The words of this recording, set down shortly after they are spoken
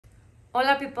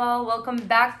Hola people, welcome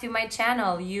back to my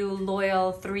channel, you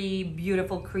loyal three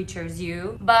beautiful creatures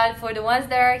you. But for the ones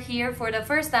that are here for the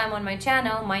first time on my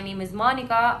channel, my name is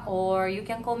Monica, or you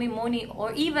can call me Moni,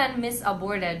 or even Miss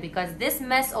Aborted, because this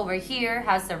mess over here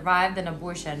has survived an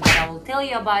abortion, but I will tell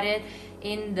you about it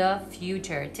in the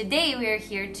future. Today we are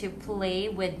here to play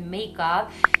with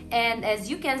makeup, and as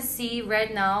you can see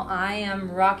right now, I am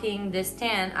rocking this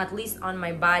tan, at least on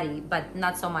my body, but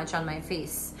not so much on my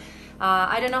face.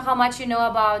 I don't know how much you know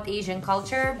about Asian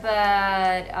culture,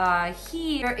 but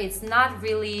here it's not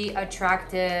really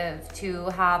attractive to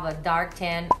have a dark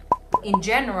tan in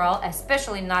general,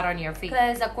 especially not on your face,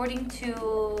 because according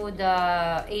to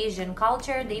the Asian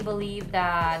culture, they believe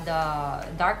that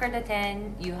the darker the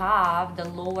tan you have, the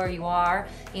lower you are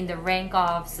in the rank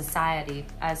of society,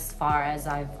 as far as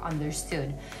I've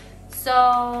understood.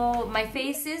 So my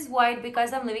face is white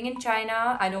because I'm living in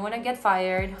China. I don't want to get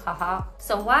fired, haha.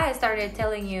 So why I started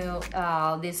telling you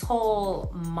this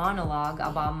whole monologue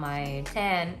about my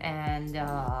tan and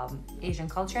Asian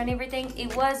culture and everything,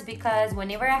 it was because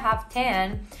whenever I have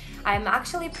tan, I'm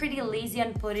actually pretty lazy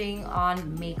on putting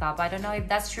on makeup. I don't know if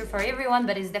that's true for everyone,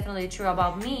 but it's definitely true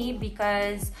about me,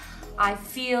 because I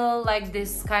feel like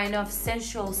this kind of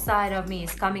sensual side of me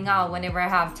is coming out whenever I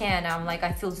have tan. I'm like,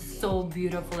 I feel so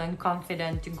beautiful and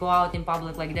confident to go out in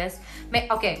public like this.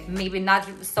 Okay, maybe not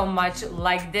so much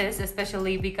like this,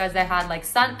 especially because I had like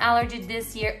sun allergy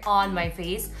this year on my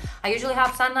face. I usually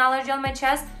have sun allergy on my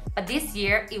chest, but this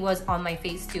year it was on my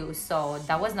face too, so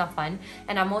that was not fun.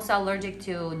 And I'm also allergic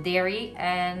to dairy,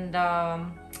 and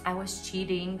I was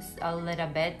cheating a little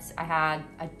bit. I had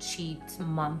a cheat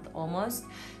month almost.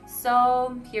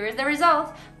 So here is the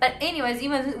result. But anyways,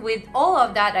 even with all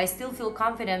of that, I still feel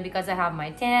confident because I have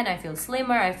my tan. I feel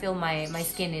slimmer. I feel my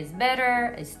skin is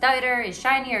better, it's tighter, it's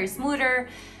shinier, it's smoother.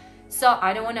 So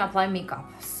I don't want to apply makeup.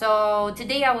 So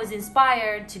today I was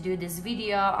inspired to do this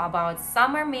video about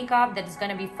summer makeup that is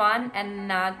going to be fun and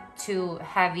not too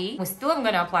heavy. We still am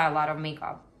going to apply a lot of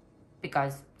makeup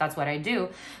because that's what I do,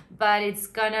 but it's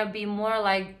gonna be more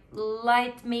like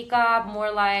light makeup,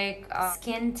 more like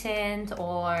skin tint,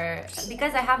 or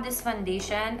because I have this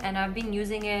foundation and I've been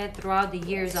using it throughout the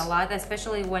years a lot,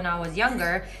 especially when I was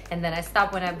younger, and then I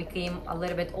stopped when I became a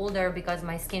little bit older because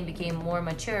my skin became more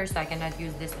mature, so I cannot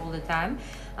use this all the time.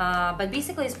 But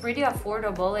basically it's pretty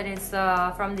affordable, and it's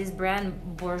from this brand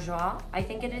Bourjois, I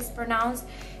think it is pronounced,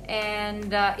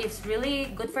 and it's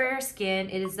really good for your skin.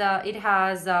 It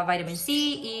has vitamin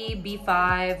C, E,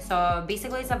 B5, so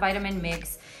basically it's a vitamin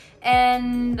mix,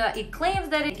 and it claims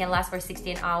that it can last for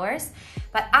 16 hours,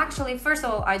 but actually, first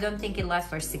of all, I don't think it lasts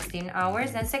for 16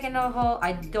 hours, and second of all,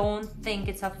 I don't think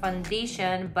it's a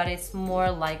foundation, but it's more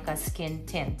like a skin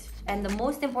tint. And the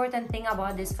most important thing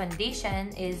about this foundation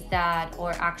is that,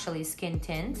 or actually skin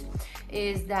tint,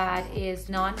 is that it's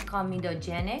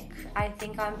non-comedogenic. I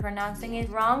think I'm pronouncing it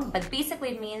wrong, but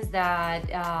basically it means that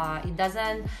it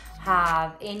doesn't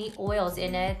have any oils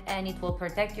in it, and it will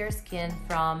protect your skin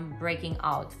from breaking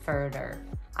out further.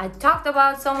 I talked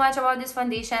about so much about this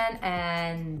foundation,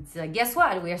 and guess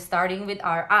what? We are starting with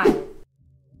our eye.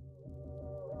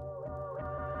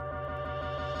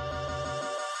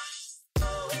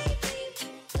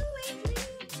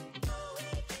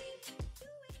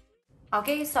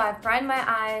 Okay, so I primed my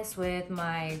eyes with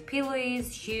my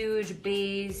Pillows Huge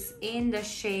Base in the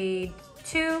shade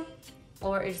 2,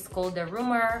 or it's called the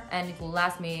Rumor, and it will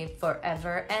last me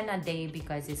forever and a day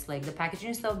because it's like the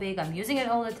packaging is so big. I'm using it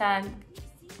all the time,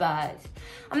 but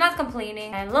I'm not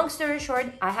complaining. And long story short,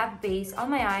 I have base on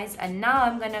my eyes, and now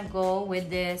I'm gonna go with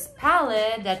this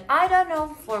palette that I don't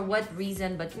know for what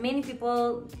reason, but many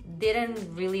people didn't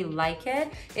really like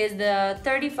it. Is the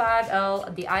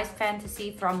 35L The Ice Fantasy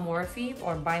from Morphe,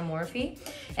 or by Morphe.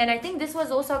 And I think this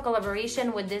was also a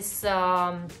collaboration with this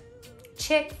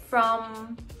chick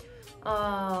from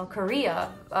Korea.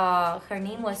 Her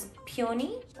name was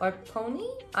Peony or Pony,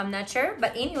 I'm not sure,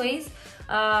 but anyways,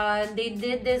 they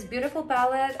did this beautiful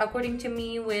palette, according to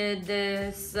me, with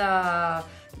this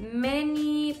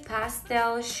many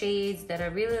pastel shades that I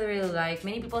really like.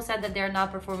 Many people said that they're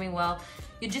not performing well.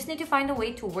 You just need to find a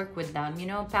way to work with them. You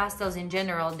know, pastels in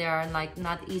general, they are like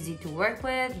not easy to work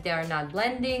with. They are not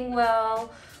blending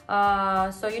well.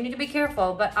 So you need to be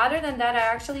careful. But other than that, I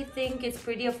actually think it's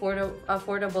pretty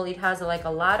affordable. It has like a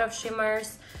lot of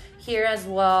shimmers here as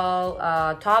well,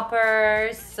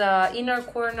 toppers, inner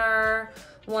corner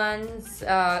ones,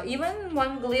 even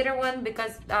one glitter one,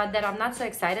 because that I'm not so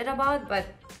excited about, but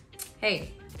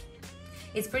hey,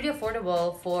 it's pretty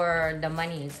affordable for the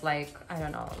money. It's like, I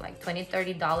don't know, like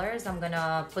 $20-$30. I'm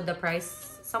gonna put the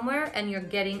price somewhere, and you're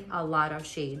getting a lot of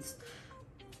shades.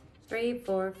 3,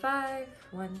 4, 5.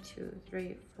 1, 2,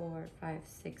 3, 4, 5,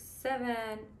 6, 7.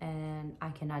 And I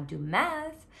cannot do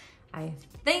math. I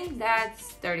think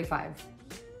that's 35.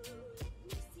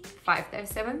 5 times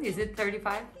 7, is it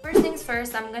 35? First things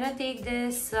first, I'm gonna take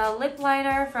this lip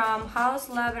liner from House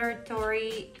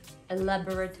Laboratory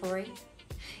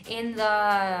in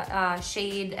the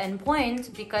shade and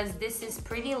point, because this is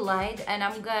pretty light, and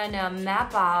I'm gonna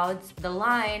map out the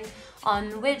line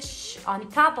on which on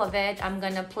top of it I'm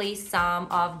gonna place some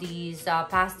of these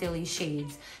pastel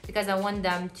shades, because I want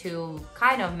them to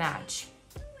kind of match.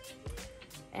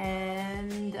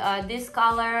 And this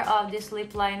color of this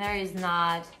lip liner is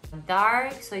not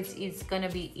dark, so it's gonna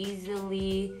be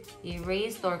easily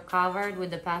erased or covered with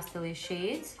the pastel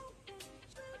shades.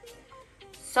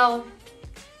 So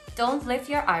don't lift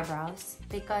your eyebrows,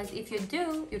 because if you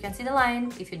do, you can see the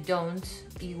line. If you don't,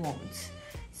 you won't.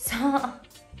 So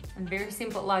very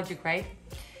simple logic, right?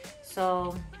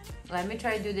 So let me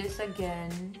try to do this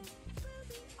again.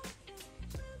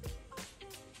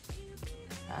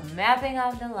 I'm mapping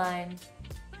out the line.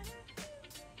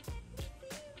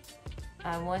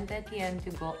 I want at the end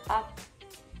to go up.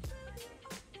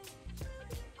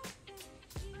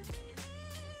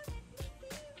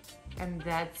 And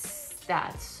that's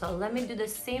that. So let me do the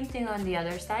same thing on the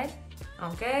other side.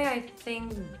 Okay, I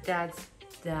think that's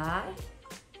that.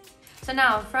 So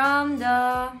now from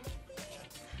the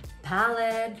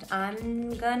palette,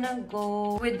 I'm gonna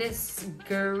go with this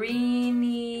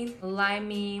greeny,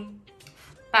 limey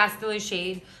pastel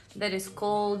shade that is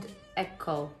called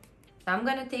Echo. So I'm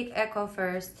gonna take Echo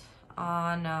first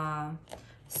on a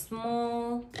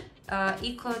small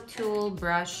Eco Tool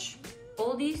brush.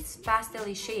 All these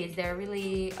pastel shades, they're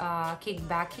really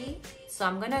kickbacky. So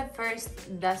I'm gonna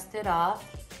first dust it off,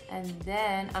 and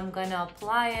then I'm gonna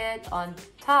apply it on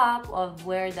top of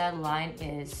where that line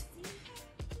is.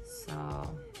 So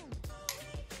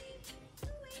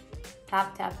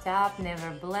tap, tap, tap.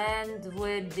 Never blend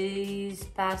with these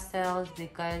pastels,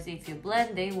 because if you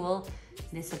blend, they will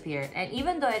disappear. And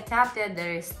even though I tapped it,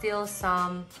 there is still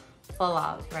some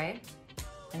fallout, right?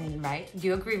 I mean, right? Do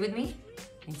you agree with me?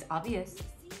 It's obvious.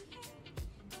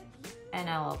 And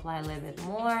I'll apply a little bit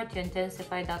more to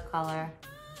intensify that color.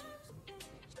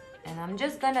 And I'm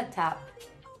just gonna tap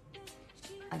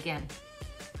again.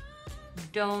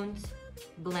 Don't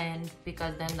blend,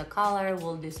 because then the color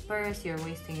will disperse. You're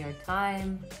wasting your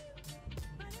time.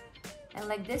 And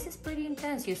like, this is pretty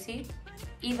intense, you see?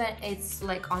 Even it's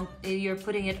like you're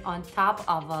putting it on top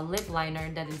of a lip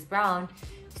liner that is brown,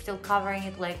 still covering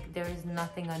it like there is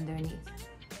nothing underneath.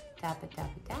 Tap it, tap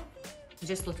it, tap.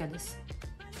 Just look at this.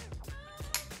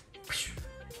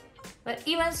 But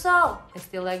even so, I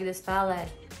still like this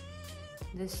palette.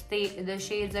 The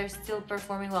shades are still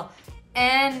performing well.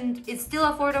 And it's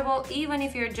still affordable, even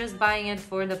if you're just buying it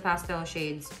for the pastel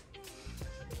shades.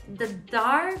 The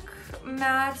dark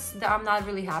mattes, I'm not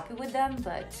really happy with them,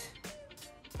 but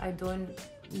I don't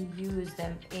use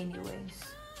them anyways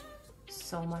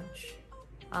so much.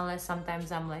 Unless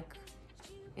sometimes I'm like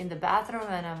in the bathroom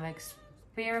and I'm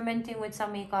experimenting with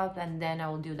some makeup, and then I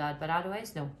will do that, but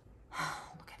otherwise, no.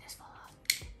 Look at this fallout.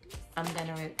 I'm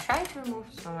gonna try to remove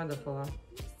some of the fallout.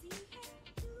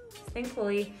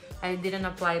 Thankfully, I didn't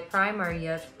apply primer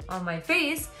yet on my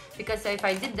face, because if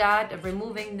I did that,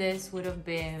 removing this would have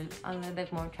been a little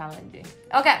bit more challenging.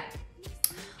 Okay,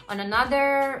 on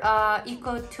another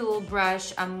Eco Tool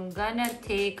brush, I'm gonna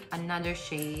take another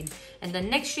shade. And the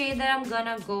next shade that I'm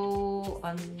gonna go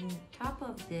on top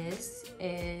of this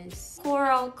is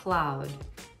Coral Cloud.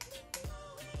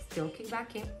 Still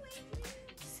kickbacking.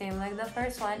 Same like the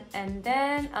first one. And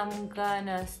then I'm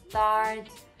gonna start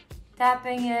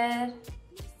tapping it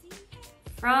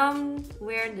from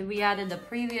where we added the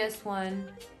previous one,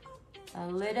 a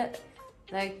little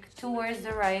like towards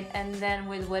the right, and then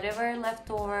with whatever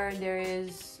leftover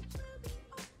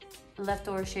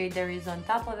shade there is on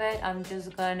top of it, I'm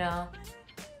just gonna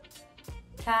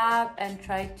tap and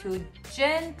try to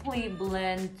gently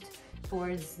blend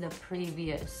towards the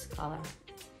previous color.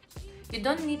 You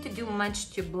don't need to do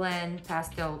much to blend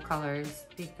pastel colors,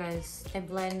 because they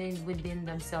blend in within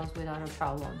themselves without a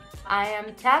problem. I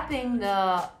am tapping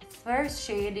the first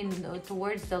shade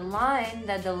towards the line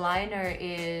that the liner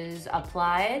is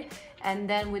applied, and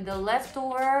then with the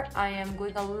leftover, I am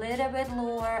going a little bit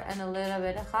lower and a little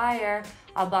bit higher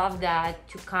above that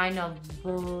to kind of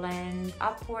blend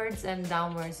upwards and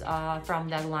downwards from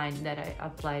that line that I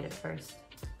applied at first.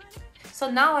 So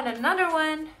now on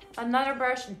another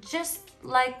brush, just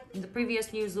like the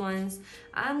previous used ones,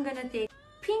 I'm gonna take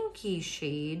pinky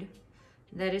shade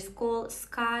that is called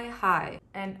Sky High,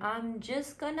 and I'm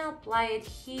just gonna apply it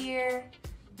here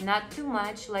not too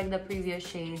much like the previous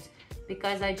shades,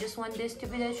 because I just want this to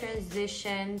be the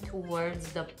transition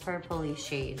towards the purpley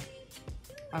shade,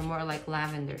 or more like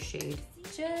lavender shade.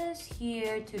 Just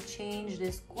here to change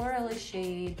this corally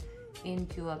shade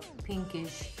into a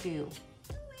pinkish hue.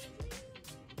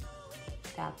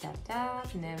 Tap, tap,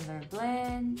 tap, never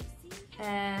blend.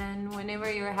 And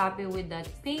whenever you're happy with that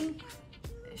pink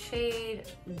shade,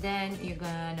 then you're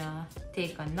gonna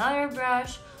take another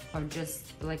brush, or just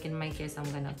like in my case,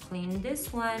 I'm gonna clean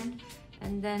this one,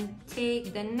 and then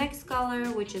take the next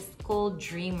color, which is called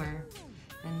Dreamer.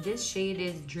 And this shade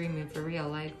is dreamy for real,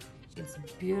 like it's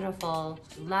beautiful,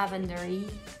 lavendery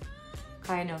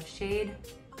kind of shade.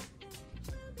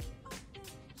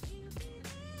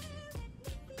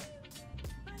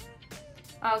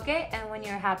 Okay, and when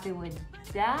you're happy with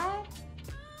that,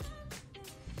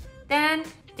 then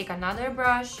take another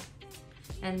brush,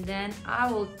 and then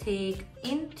I will take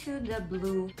into the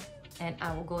blue, and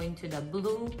I will go into the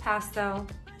blue pastel.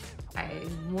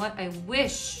 I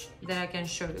wish that I can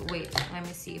show you. Wait, let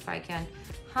me see if I can.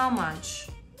 How much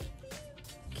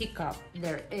kick up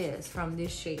there is from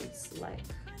these shades. Like,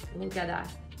 look at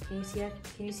that. Can you see it?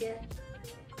 Can you see it?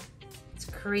 It's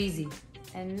crazy.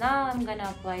 And now I'm gonna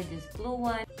apply this blue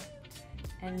one,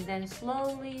 and then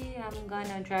slowly I'm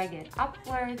gonna drag it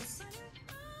upwards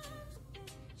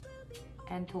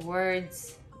and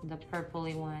towards the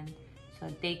purpley one, so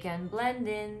they can blend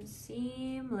in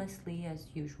seamlessly as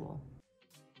usual.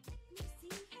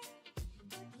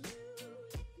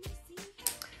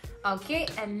 Okay,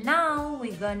 and now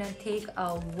we're gonna take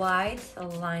a white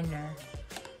liner.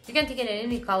 You can take it in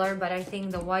any color, but I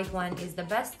think the white one is the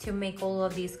best to make all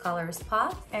of these colors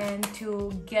pop and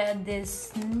to get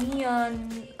this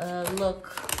neon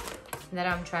look that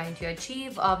I'm trying to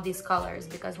achieve of these colors,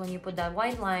 because when you put that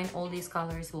white line, all these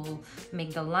colors will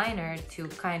make the liner to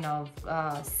kind of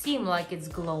seem like it's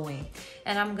glowing.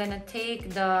 And I'm gonna take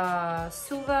the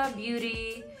Suva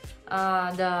Beauty,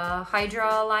 the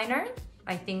Hydra liner.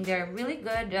 I think they're really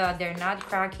good. They're not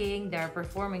cracking, they're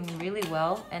performing really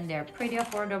well, and they're pretty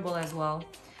affordable as well.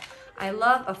 I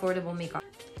love affordable makeup.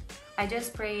 I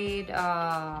just sprayed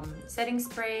setting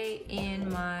spray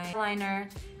in my liner,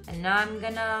 and now I'm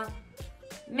gonna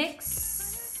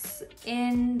mix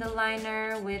in the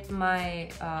liner with my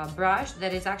brush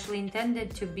that is actually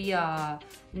intended to be a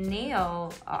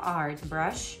nail art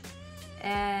brush.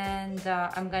 And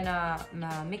I'm gonna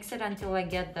mix it until I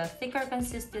get the thicker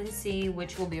consistency,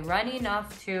 which will be runny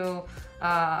enough to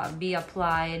be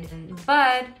applied,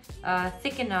 but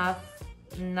thick enough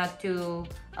not to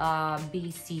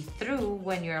be see-through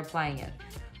when you're applying it.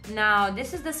 Now,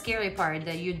 this is the scary part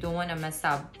that you don't want to mess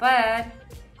up, but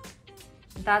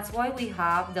that's why we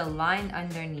have the line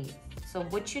underneath. So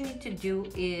what you need to do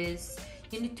is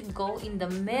you need to go in the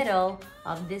middle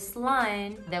of this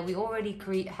line that we already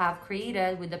have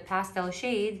created with the pastel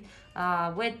shade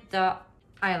with the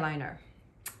eyeliner.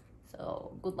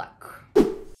 So good luck.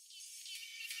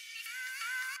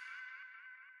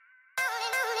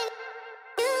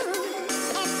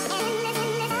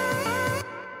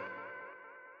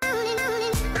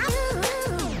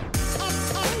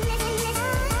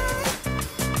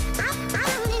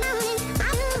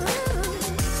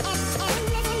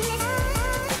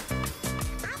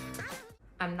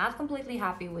 I'm not completely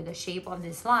happy with the shape of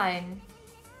this line,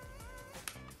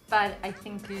 but I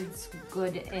think it's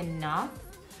good enough.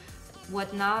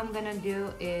 What now I'm gonna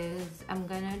do is I'm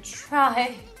gonna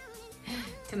try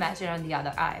to match it on the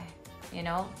other eye. You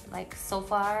know, like so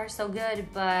far so good,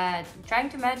 but trying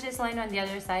to match this line on the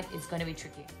other side is gonna be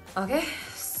tricky. Okay,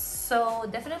 so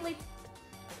definitely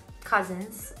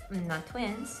cousins, not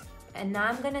twins. And now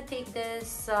I'm gonna take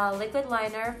this liquid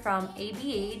liner from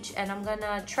ABH, and I'm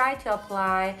gonna try to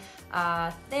apply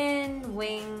a thin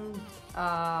winged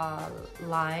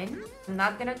line. I'm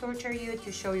not gonna torture you to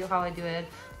show you how I do it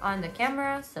on the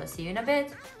camera, so see you in a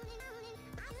bit.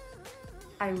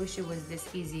 I wish it was this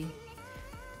easy,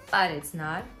 but it's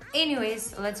not.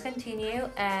 Anyways, let's continue.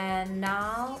 And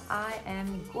now I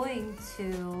am going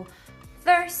to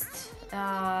first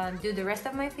do the rest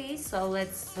of my face, so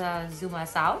let's zoom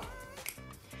us out.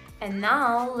 And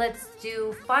now let's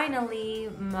do finally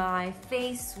my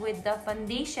face with the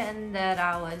foundation that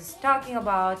I was talking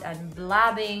about and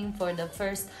blabbing for the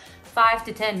first 5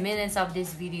 to 10 minutes of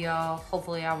this video.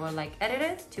 Hopefully I will like edit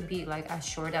it to be like as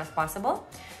short as possible.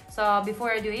 So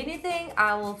before I do anything,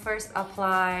 I will first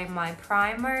apply my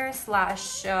primer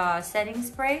slash setting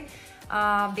spray.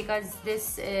 Because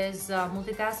this is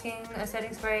multitasking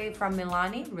setting spray from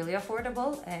Milani, really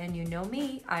affordable, and you know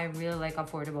me, I really like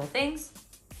affordable things.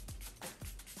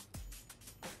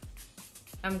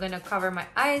 I'm gonna cover my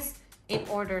eyes in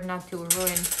order not to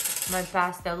ruin my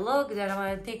pastel look. Then I'm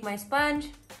gonna take my sponge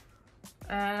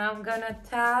and I'm gonna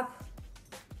tap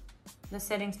the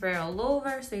setting spray all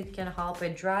over so it can help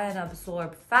it dry and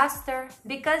absorb faster.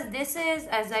 Because this is,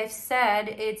 as I've said,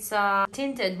 it's a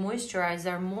tinted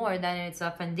moisturizer more than it's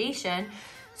a foundation.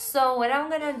 So what I'm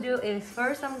gonna do is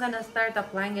first I'm gonna start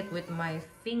applying it with my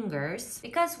fingers,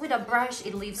 because with a brush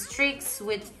it leaves streaks.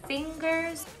 With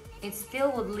fingers it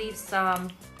still would leave some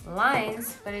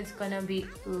lines, but it's gonna be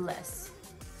less.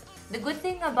 The good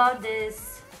thing about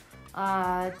this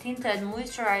tinted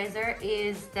moisturizer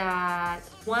is that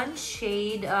one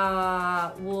shade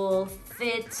will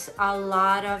fit a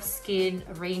lot of skin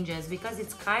ranges, because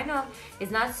it's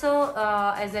not so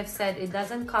as I've said, it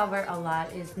doesn't cover a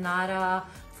lot. It's not a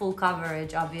full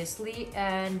coverage, obviously,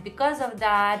 and because of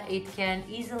that it can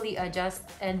easily adjust,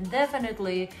 and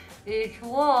definitely it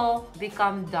will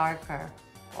become darker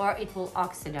or it will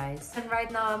oxidize. And right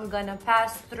now I'm gonna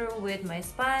pass through with my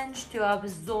sponge to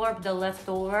absorb the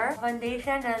leftover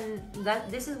foundation, and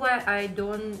this is why I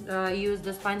don't use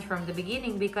the sponge from the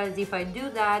beginning, because if I do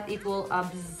that it will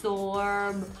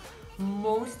absorb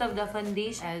most of the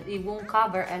foundation and it won't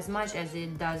cover as much as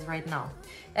it does right now.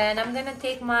 And I'm gonna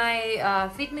take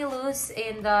my Fit Me Loose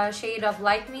in the shade of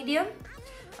light medium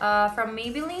from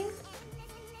Maybelline.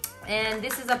 And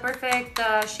this is a perfect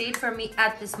shade for me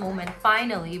at this moment,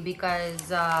 finally,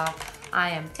 because I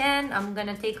am tan. I'm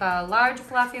gonna take a large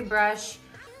fluffy brush,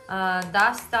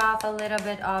 dust off a little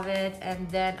bit of it, and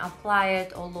then apply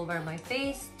it all over my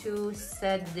face to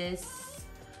set this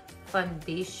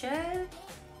foundation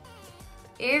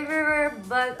everywhere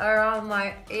but around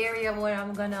my area where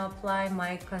I'm gonna apply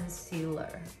my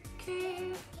concealer.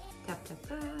 Okay, tap tap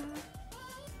tap.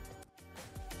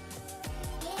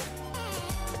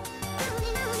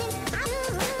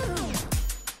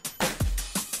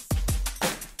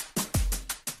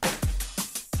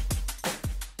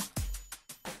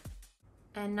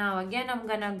 And now again, I'm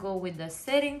gonna go with the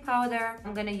setting powder.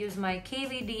 I'm gonna use my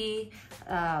KVD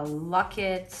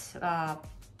Locket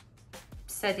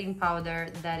setting powder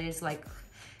that is like,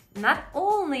 not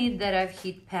only that I've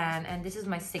heat pan, and this is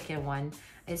my second one,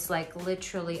 it's like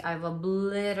literally I've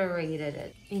obliterated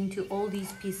it into all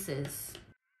these pieces.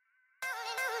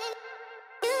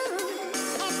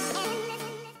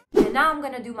 And now I'm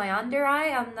gonna do my under eye,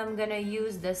 and I'm gonna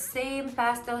use the same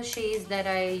pastel shades that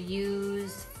I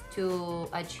use to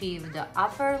achieve the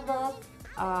upper look,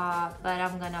 but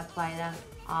I'm gonna apply them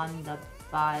on the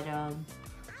bottom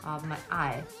of my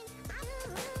eye.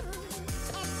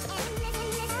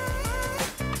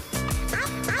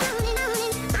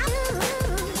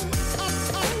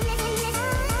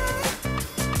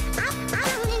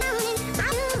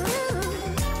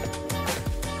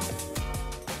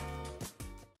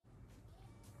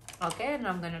 Okay, and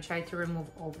I'm gonna try to remove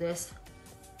all this.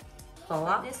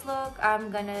 For this look,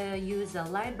 I'm gonna use a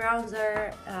light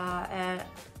bronzer, and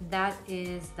that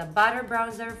is the Butter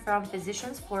Bronzer from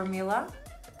Physicians Formula.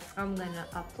 I'm gonna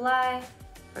apply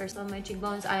first on my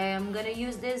cheekbones. I am gonna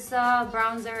use this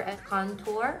bronzer as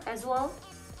contour as well.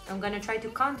 I'm gonna try to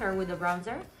contour with the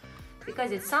bronzer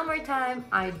because it's summertime.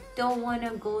 I don't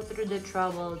wanna go through the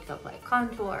trouble to apply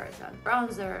contour, then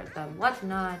bronzer, then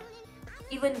whatnot.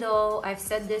 Even though I've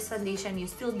said this foundation, you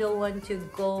still don't want to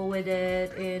go with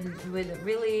it with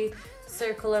really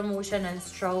circular motion and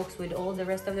strokes with all the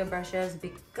rest of the brushes,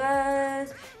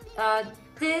 because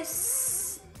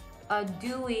this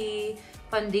dewy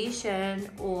foundation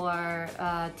or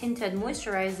tinted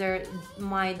moisturizer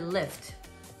might lift.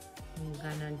 I'm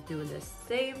gonna do the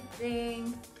same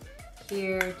thing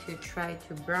here to try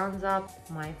to bronze up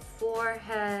my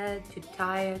forehead, to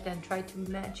tie it and try to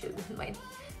match it with my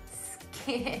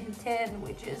skin tone,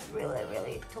 which is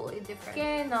really totally different.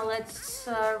 Okay, now let's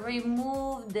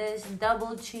remove this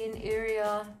double chin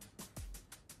area.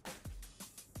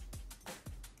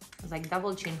 It's like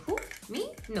double chin. Who?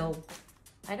 Me? No,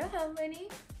 I don't have any.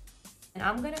 And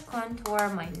I'm gonna contour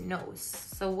my nose.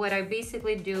 So what I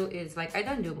basically do is, like, I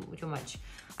don't do too much.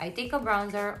 I take a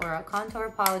bronzer or a contour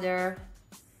powder,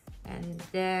 and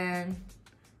then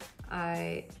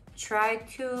I try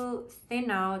to thin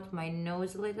out my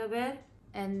nose a little bit.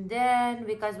 And then,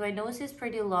 because my nose is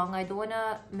pretty long, I don't want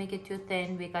to make it too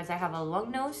thin because I have a long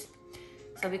nose.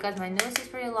 So because my nose is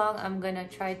pretty long, I'm gonna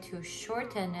try to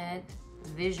shorten it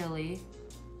visually,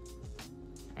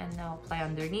 and now apply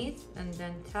underneath, and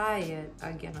then tie it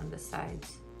again on the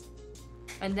sides.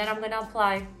 And then I'm gonna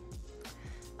apply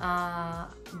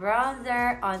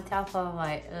bronzer on top of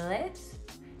my lips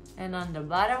and on the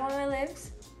bottom of my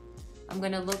lips. I'm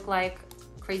gonna look like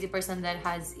a crazy person that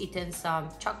has eaten some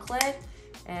chocolate,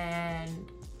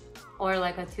 or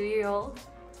like a 2-year-old.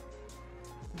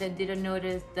 that didn't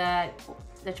notice that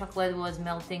the chocolate was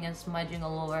melting and smudging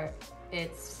all over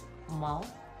its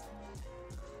mouth.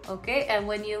 Okay, and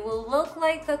when you will look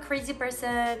like a crazy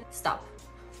person, stop.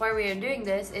 Why we are doing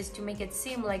this is to make it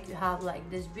seem like you have like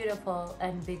this beautiful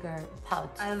and bigger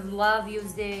pout. I love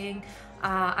using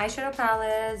eyeshadow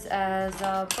palettes as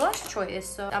a blush choice.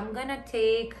 So I'm gonna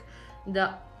take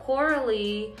the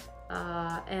corally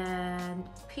and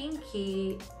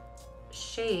pinky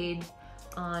shade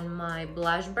on my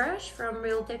blush brush from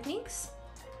Real Techniques.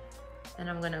 And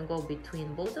I'm gonna go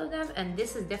between both of them, and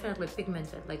this is definitely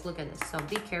pigmented, like look at this, so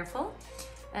be careful.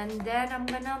 And then I'm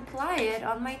gonna apply it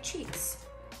on my cheeks.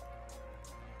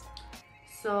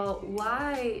 So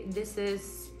why this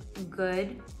is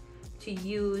good to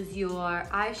use your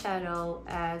eyeshadow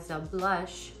as a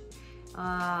blush,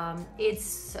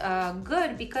 it's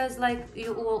good because like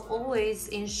you will always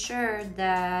ensure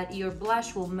that your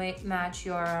blush will match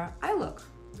your eye look.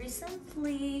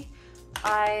 Recently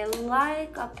I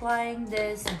like applying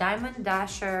this Diamond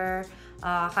Dasher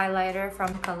highlighter from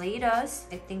Kaale.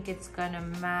 I think it's gonna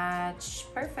match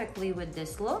perfectly with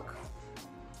this look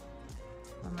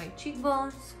on my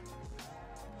cheekbones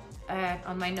and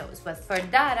on my nose. But for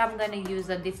that, I'm gonna use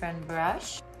a different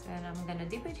brush, and I'm gonna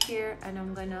dip it here, and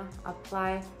I'm gonna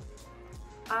apply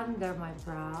under my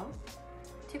brow,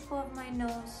 tip of my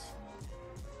nose,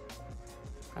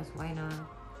 because why not,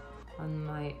 on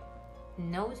my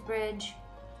nose bridge,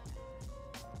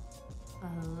 a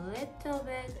little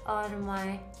bit on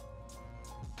my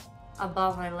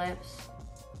above my lips.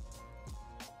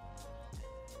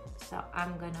 So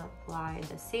I'm gonna apply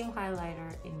the same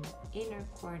highlighter in the inner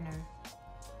corner.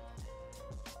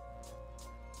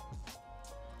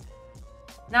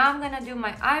 Now I'm gonna do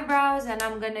my eyebrows, and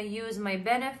I'm gonna use my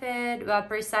Benefit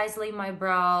Precisely My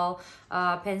Brow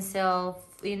pencil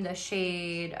in the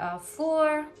shade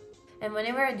 4. And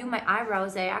whenever I do my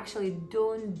eyebrows, I actually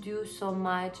don't do so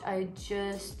much. I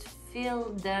just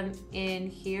fill them in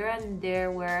here and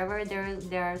there, wherever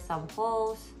there are some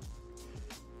holes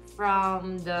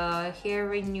from the hair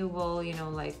renewal, you know,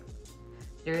 like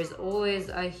there's always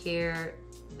a hair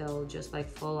that'll just like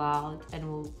fall out and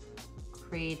will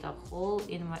create a hole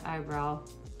in my eyebrow.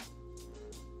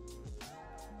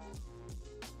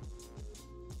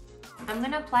 I'm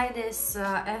gonna apply this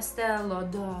Estée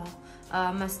Lauder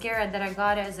mascara that I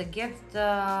got as a gift,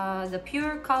 the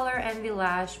Pure Color Envy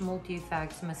Lash Multi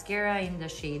Effects mascara in the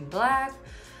shade black,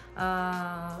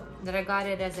 that I got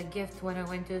it as a gift when I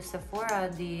went to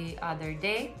Sephora the other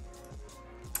day.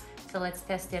 So let's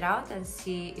test it out and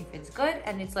see if it's good.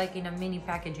 And it's like in a mini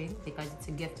packaging because it's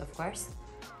a gift, of course.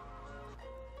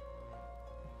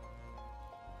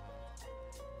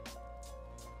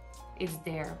 It's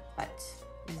there, but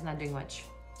it's not doing much.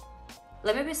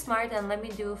 Let me be smart and let me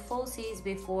do falsies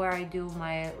before I do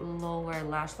my lower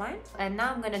lash line. And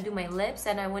now I'm gonna do my lips,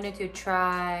 and I wanted to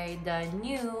try the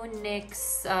new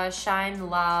NYX Shine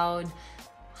Loud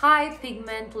High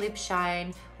Pigment Lip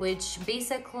Shine, which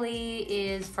basically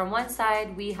is, from one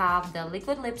side we have the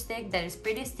liquid lipstick that is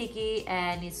pretty sticky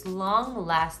and it's long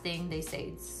lasting. They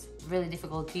say it's really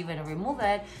difficult to even remove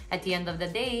it at the end of the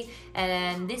day,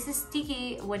 and this is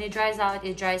sticky. When it dries out,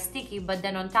 it dries sticky, but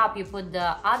then on top you put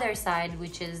the other side,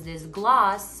 which is this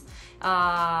gloss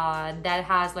that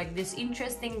has like this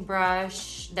interesting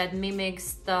brush that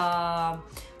mimics the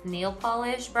nail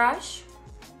polish brush.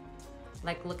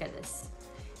 Like look at this.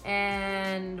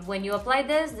 And when you apply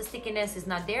this, the stickiness is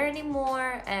not there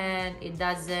anymore and it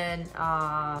doesn't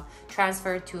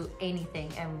transfer to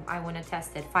anything. And I want to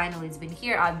test it. Finally, it's been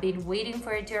here. I've been waiting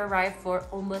for it to arrive for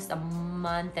almost a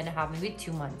month and a half, maybe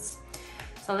 2 months.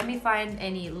 So let me find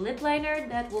any lip liner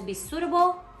that will be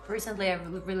suitable. Recently, I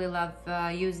really love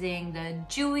using the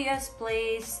Juvia's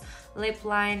Place lip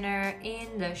liner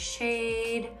in the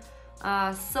shade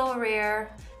So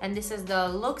Rare, and this is the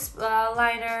Luxe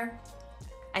liner.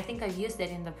 I think I've used it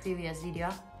in the previous video.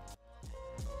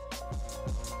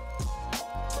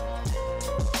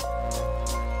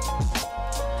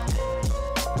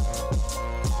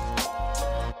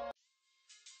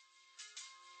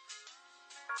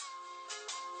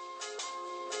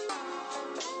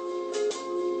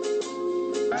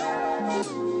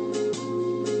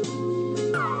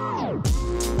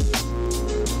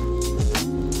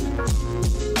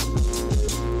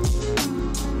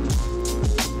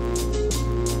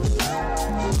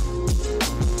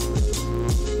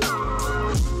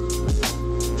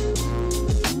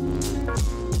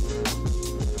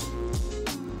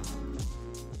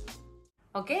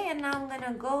 Okay, and now I'm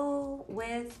gonna go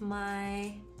with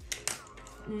my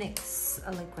NYX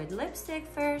liquid lipstick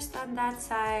first on that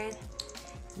side.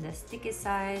 the sticky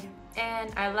side.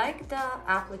 And I like the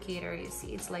applicator, you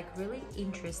see, it's like really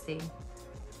interesting.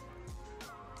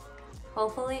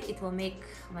 Hopefully it will make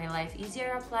my life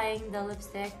easier applying the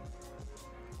lipstick.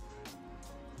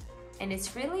 And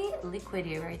it's really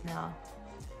liquidy right now,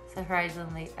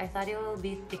 surprisingly. I thought it will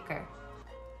be thicker.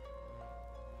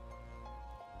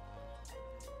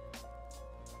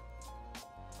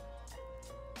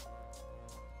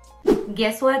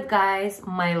 Guess what, guys?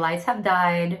 My lights have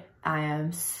died. I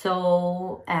am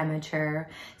so amateur.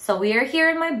 So we are here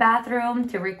in my bathroom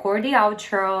to record the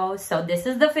outro. So this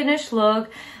is the finished look.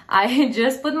 I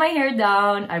just put my hair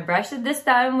down. I brushed it this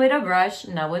time with a brush,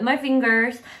 not with my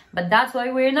fingers. But that's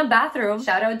why we're in a bathroom.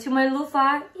 Shout out to my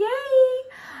loofah.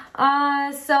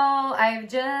 Yay! So I've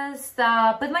just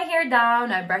put my hair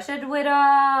down. I brushed it with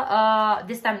a,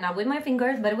 this time not with my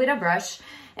fingers, but with a brush.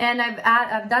 And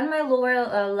I've done my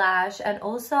lower lash, and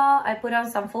also I put on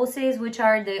some falsies, which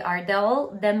are the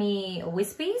Ardell Demi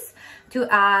Wispies, to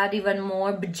add even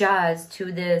more jazz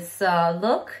to this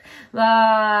look.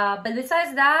 But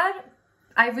besides that,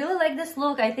 I really like this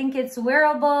look. I think it's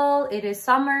wearable, it is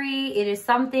summery, it is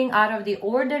something out of the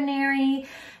ordinary,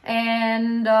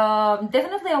 and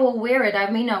definitely I will wear it.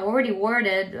 I mean, I already wore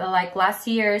it like last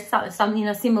year, something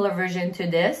a similar version to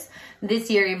this.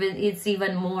 This year it's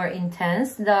even more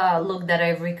intense, the look that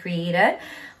I've recreated.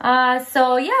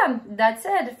 So yeah, that's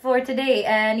it for today.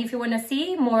 And if you want to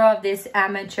see more of this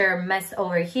amateur mess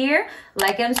over here,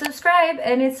 like and subscribe,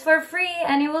 and it's for free,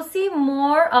 and you will see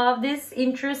more of this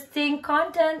interesting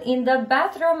content in the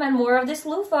bathroom and more of this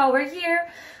loofah over here.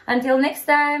 Until next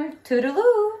time,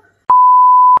 toodaloo!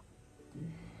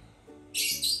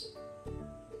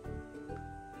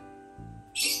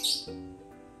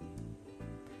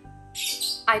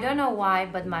 I don't know why,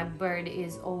 but my bird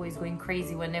is always going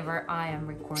crazy whenever I am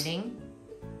recording.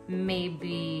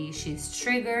 Maybe she's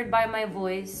triggered by my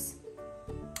voice.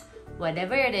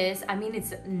 Whatever it is, I mean,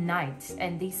 it's night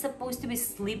and they're supposed to be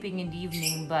sleeping in the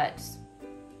evening, but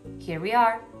here we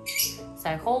are. So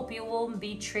I hope you won't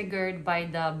be triggered by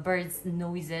the birds'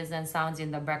 noises and sounds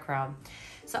in the background.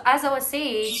 So as I was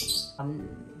saying,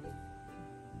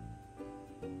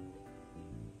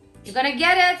 you're gonna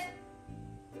get it.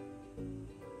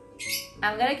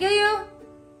 I'm gonna kill you.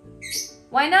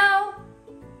 Why now?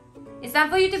 It's time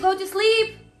for you to go to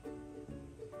sleep.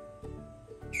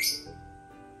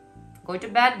 Go to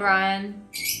bed, Brian.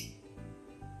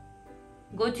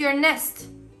 Go to your nest.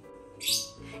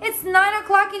 It's 9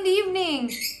 o'clock in the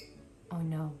evening. Oh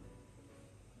no.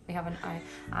 I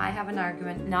have an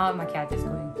argument. Now my cat is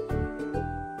going.